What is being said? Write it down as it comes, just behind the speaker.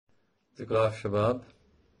يعطيكم العافية شباب.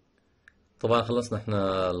 طبعا خلصنا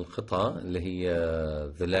احنا القطعة اللي هي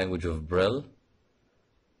The Language of Braille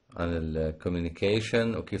عن ال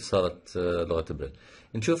Communication وكيف صارت لغة بريل.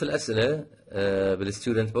 نشوف الأسئلة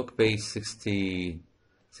بالستودنت بوك page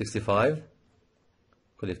 65.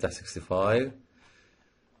 كل يفتح 65.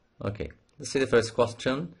 Okay, let's see the first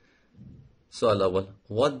question. السؤال الأول.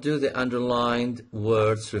 What do the underlined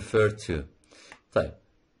words refer to? طيب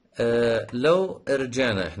لو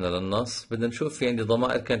رجعنا احنا للنص بدنا نشوف في عندي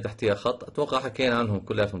ضمائر كان تحتها خط، اتوقع حكينا عنهم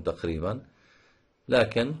كلياتهم تقريبا،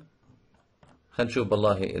 لكن خلينا نشوف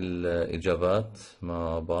بالله الاجابات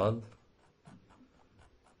مع بعض.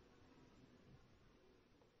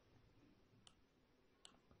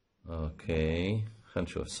 اوكي خلينا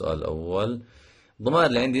نشوف السؤال الاول. الضمائر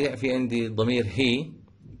اللي عندي، في عندي ضمير هي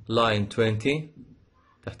لاين 20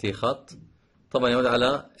 تحتيه خط، طبعا يعود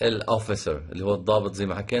على الاوفيسر اللي هو الضابط زي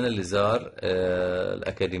ما حكينا اللي زار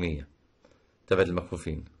الأكاديمية تبع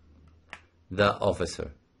المكفوفين. The officer.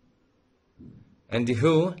 عندي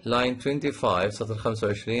who line 25 سطر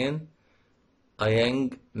 25 a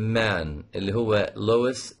young man اللي هو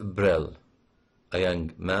لويس بريل. a young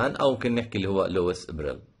man أو ممكن نحكي اللي هو لويس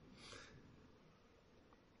بريل.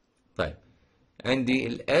 طيب عندي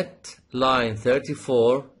ال at line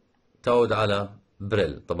 34 تعود على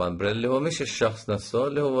بريل. طبعا بريل اللي هو مش الشخص نفسه،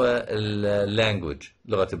 اللي هو اللانجوج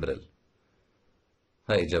لغة بريل.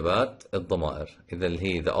 هاي إجابات الضمائر. إذا اللي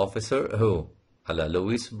هي the officer who على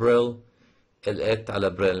لويس بريل، الات على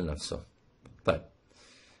بريل نفسه. طيب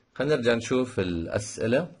خلينا نرجع نشوف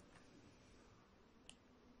الأسئلة.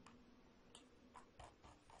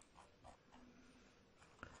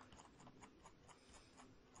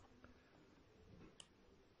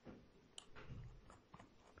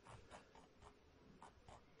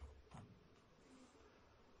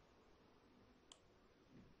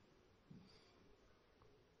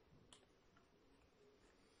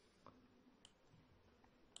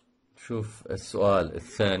 شوف السؤال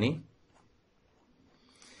الثاني.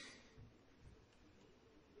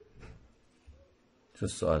 شوف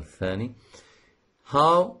السؤال الثاني.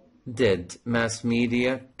 How did mass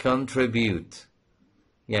media contribute؟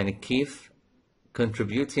 يعني كيف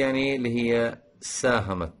contribute يعني اللي هي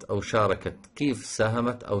ساهمت أو شاركت. كيف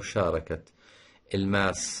ساهمت أو شاركت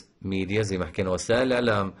الماس ميديا زي ما حكينا وسائل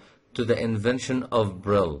الإعلام to the invention of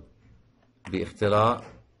Braille، باختراع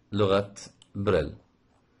لغة بريل.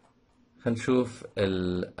 خلينا نشوف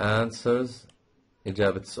الانسرز.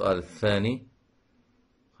 إجابة السؤال الثاني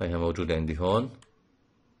هيها موجودة عندي هون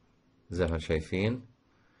زي ما شايفين.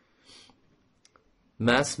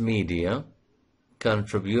 Mass media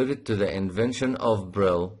contributed to the invention of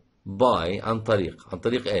Braille by عن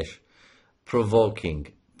طريق ايش؟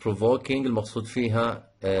 provoking المقصود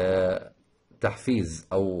فيها تحفيز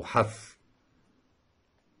أو حث.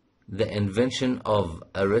 The invention of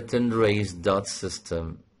a written raised dot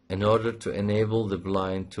system in order to enable the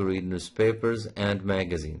blind to read newspapers and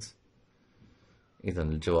magazines.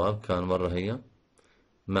 إذن الجواب كان مرة هي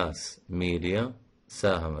ماس ميديا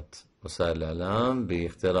ساهمت وسائل الإعلام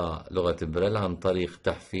باختراع لغة بريل عن طريق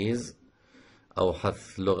تحفيز أو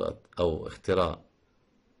حث لغة أو اختراع،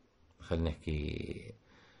 خلينا نحكي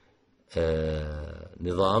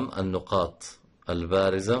نظام النقاط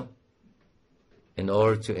البارزة in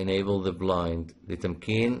order to enable the blind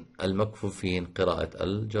لتمكين المكفوفين قراءة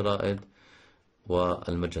الجرائد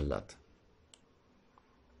والمجلات.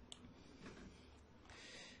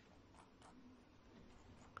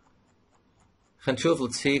 خلينا نشوف.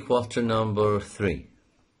 let's see question number 3.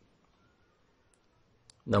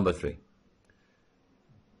 Number 3.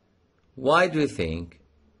 Why do you think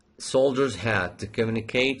soldiers had to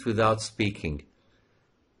communicate without speaking؟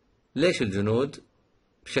 ليش الجنود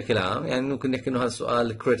بشكل عام، يعني ممكن نحكي انه هذا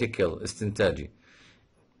سؤال critical استنتاجي،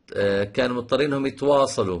 كانوا مضطرين انهم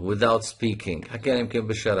يتواصلوا without speaking. حكينا يمكن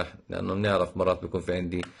بالشرح، لانه بنعرف مرات بيكون في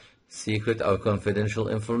عندي secret او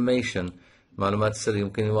confidential information، معلومات سرية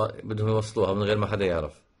يمكن بدهم يوصلوها من غير ما حدا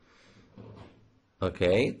يعرف.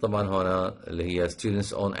 اوكي طبعا هنا اللي هي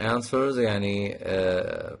students own answers يعني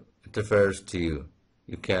it refers to you.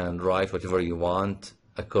 You can write whatever you want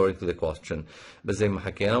according to the question. بس زي ما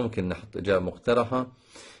حكينا ممكن نحط إجابة مقترحة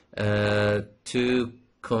to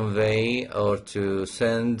convey or to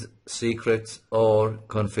send secret or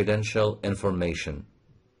confidential information.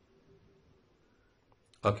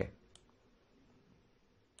 Okay.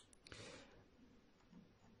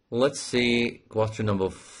 Let's see question number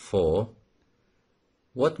 4.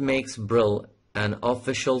 What makes Braille an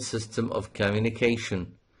official system of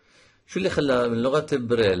communication؟ شو اللي خلى من لغة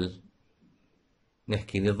بريل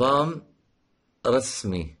نحكي نظام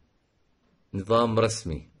رسمي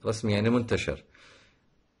يعني منتشر.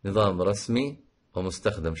 نظام رسمي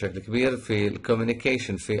ومستخدم بشكل كبير في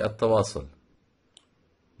الكوميونيكيشن، في التواصل.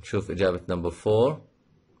 نشوف إجابة نمبر 4.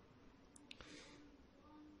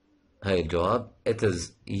 هاي الجواب It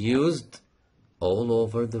is used all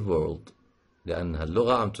over the world، لأنها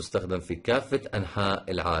اللغة عم تستخدم في كافة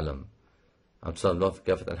أنحاء العالم. عم تستخدم في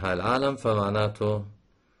كافة أنحاء العالم، فمعناته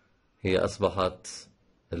هي أصبحت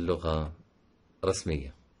اللغة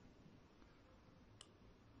رسمية.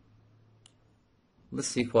 Let's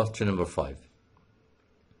see question number 5.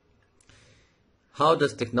 How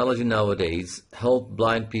does technology nowadays help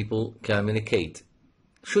blind people communicate؟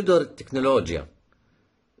 شو دور التكنولوجيا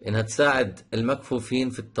إنها تساعد المكفوفين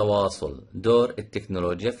في التواصل؟ دور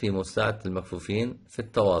التكنولوجيا في مساعدة المكفوفين في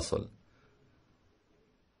التواصل.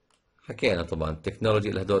 حكينا طبعا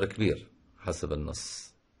التكنولوجيا لها دور كبير حسب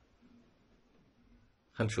النص.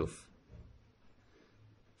 هنشوف.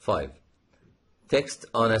 5. Text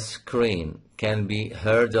on a screen can be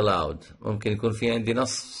heard aloud. ممكن يكون في عندي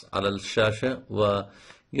نص على الشاشة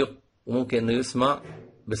وممكن إنه يسمع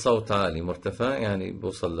بصوت عالي مرتفع، يعني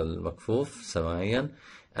بوصل للمكفوف سماعيا.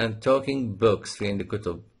 And talking books، في عندي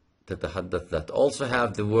كتب تتحدث that also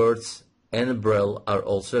have the words in Braille are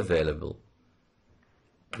also available.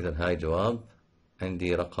 إذن هاي جواب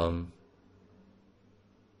عندي رقم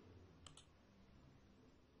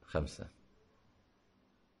 5.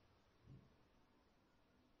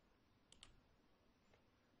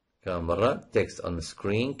 كمان مرة. Text on the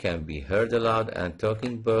screen can be heard aloud and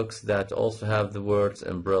talking books that also have the words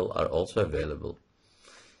in Braille are also available.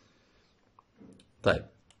 طيب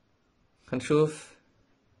هنشوف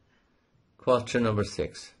question number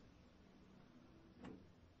 6.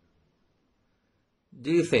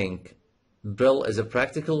 Do you think Braille is a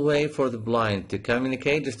practical way for the blind to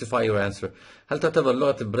communicate? Justify your answer. هل تعتبر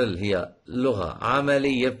لغة بريل هي لغة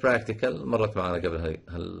عملية practical؟ مرت معنا قبل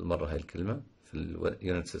هالمرة هاي الكلمة في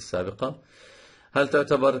اليونتس السابقة. هل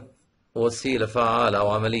تعتبر وسيلة فعالة أو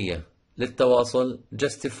عملية للتواصل؟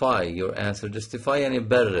 Justify your answer. Justify يعني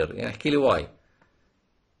برر، يعني احكي لي why.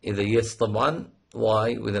 إذا yes طبعا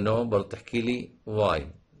why، وإذا no برضه تحكي لي why.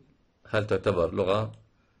 هل تعتبر لغة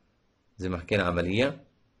زي ما حكينا عملية؟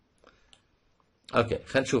 اوكي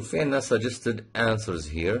خلينا نشوف في عندنا suggested answers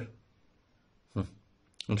here.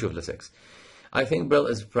 نشوف ل 6. I think Braille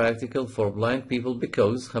is practical for blind people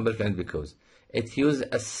because خلينا نبلش عند because it uses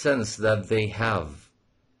a sense that they have.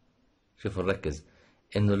 شوفوا نركز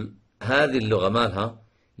انه هذه اللغة مالها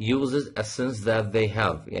uses a sense that they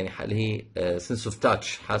have، يعني اللي هي sense of touch،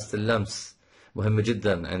 حاسة اللمس مهمة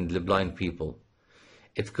جدا عند ال blind people.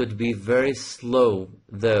 It could be very slow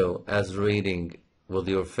though, as reading with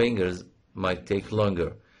your fingers might take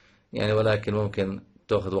longer. يعني ولكن ممكن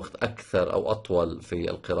تأخذ وقت أكثر أو أطول في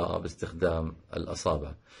القراءة باستخدام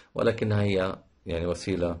الأصابع، ولكنها هي يعني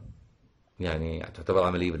وسيلة يعني تعتبر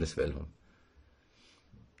عملية بالنسبة لهم.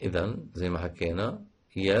 إذن زي ما حكينا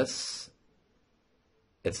yes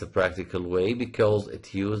it's a practical way because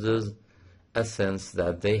it uses a sense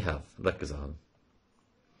that they have. ركز على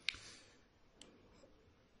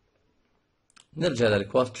نرجع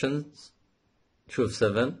للquestions. شوف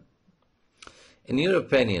 7. In your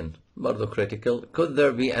opinion برضو critical, could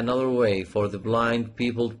there be another way for the blind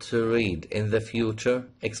people to read in the future?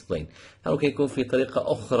 Explain. هل ممكن يكون في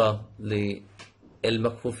طريقة أخرى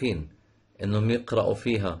للمكفوفين إنهم يقرأوا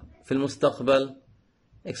فيها في المستقبل؟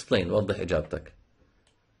 Explain. وضح إجابتك.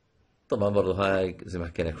 طبعا برضو هاي زي ما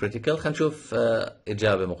حكينا critical. خلينا نشوف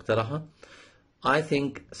إجابة مقترحة. I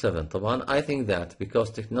think 7 طبعا. I think that because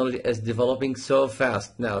technology is developing so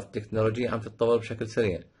fast. نعرف التكنولوجيا عم تتطور بشكل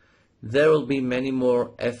سريع. There will be many more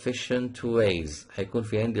efficient ways. حيكون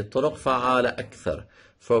في عندي طرق فعالة أكثر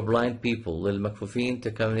for blind people للمكفوفين to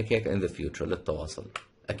communicate in the future للتواصل.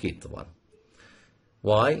 أكيد طبعا.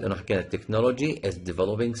 Why؟ لأنه حكينا technology is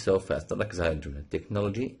developing so fast. ركز هاي الجملة.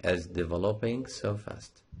 Technology is developing so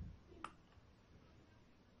fast.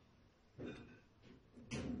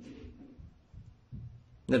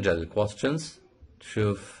 نرجع للquestions.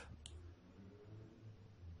 شوف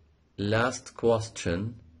last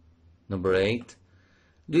question number 8.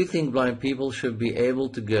 Do you think blind people should be able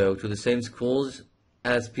to go to the same schools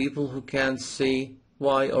as people who can't see?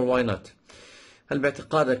 Why or why not? هل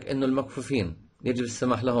باعتقادك أن المكفوفين يجب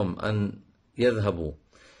السماح لهم أن يذهبوا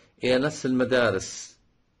إلى نفس المدارس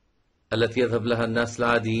التي يذهب لها الناس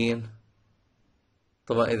العاديين؟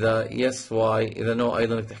 طبعا إذا yes why، إذا no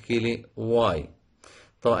أيضا تحكي لي why.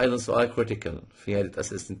 طبعا أيضا سؤال critical في عدة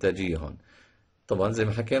أسئلة استنتاجية هون. طبعا زي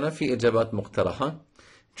ما حكينا في إجابات مقترحة.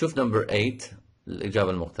 شوف number 8 الإجابة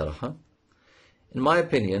المقترحة. In my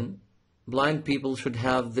opinion, blind people should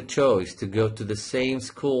have the choice to go to the same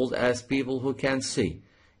schools as people who can see.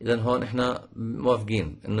 إذا هون إحنا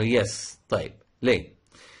موافقين إنه yes. طيب ليه؟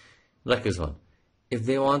 ركز هون. if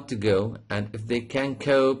they want to go and if they can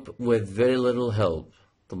cope with very little help.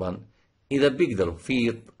 طبعا إذا بيقدروا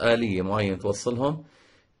في آلية معينة توصلهم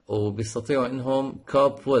وبيستطيعوا إنهم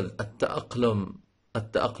cope with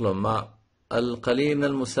التأقلم مع القليل من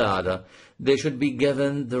المساعدة. they should be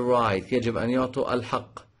given the right. يجب أن يعطوا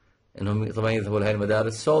الحق إنهم طبعا يذهبوا لهذه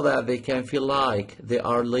المدارس so that they can feel like they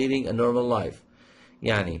are leading a normal life.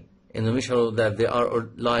 يعني إنهم يشعروا that they are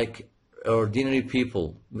like ordinary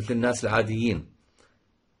people مثل الناس العاديين،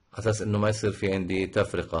 على أساس إنه ما يصير في عندي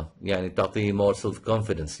تفرقة، يعني تعطيه more self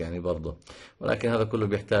confidence يعني برضه. ولكن هذا كله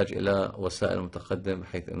بيحتاج إلى وسائل متقدمة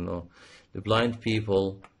بحيث إنه the blind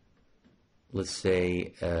people let's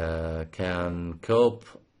say can cope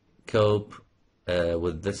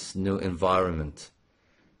with this new environment.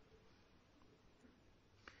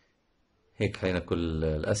 هيك حلينا كل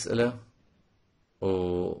الأسئلة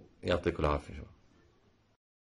ويعطيكم العافية.